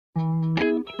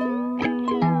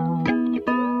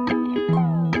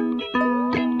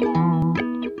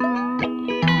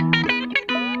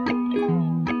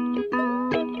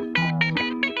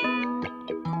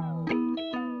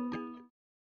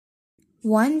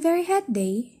One very hot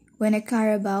day, when a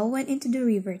Carabao went into the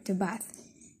river to bath,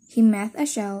 he met a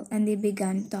shell and they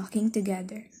began talking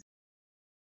together.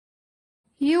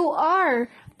 You are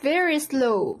very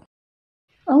slow.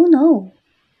 Oh no,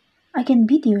 I can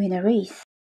beat you in a race.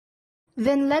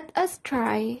 Then let us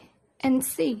try and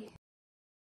see.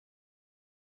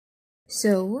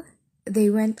 So they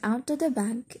went out to the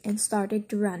bank and started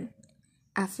to run.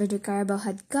 After the Carabao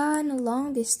had gone a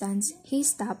long distance, he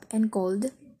stopped and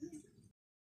called,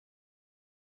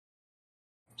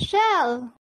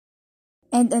 Shell!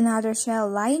 and another shell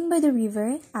lying by the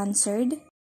river answered,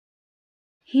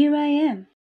 Here I am.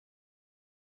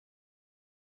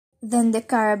 Then the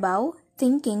Carabao,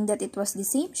 thinking that it was the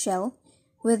same shell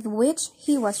with which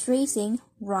he was racing,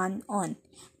 ran on.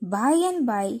 By and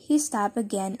by he stopped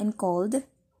again and called,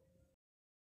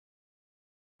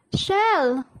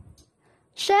 Shell!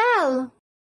 Shell!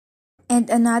 and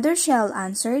another shell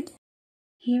answered.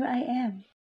 Here I am.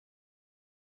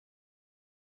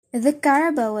 The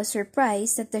Carabao was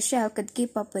surprised that the shell could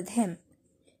keep up with him,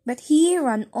 but he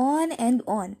ran on,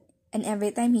 and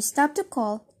every time he stopped to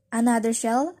call, another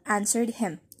shell answered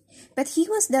him. But he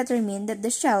was determined that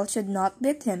the shell should not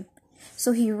beat him,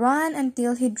 so he ran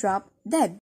until he dropped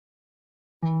dead.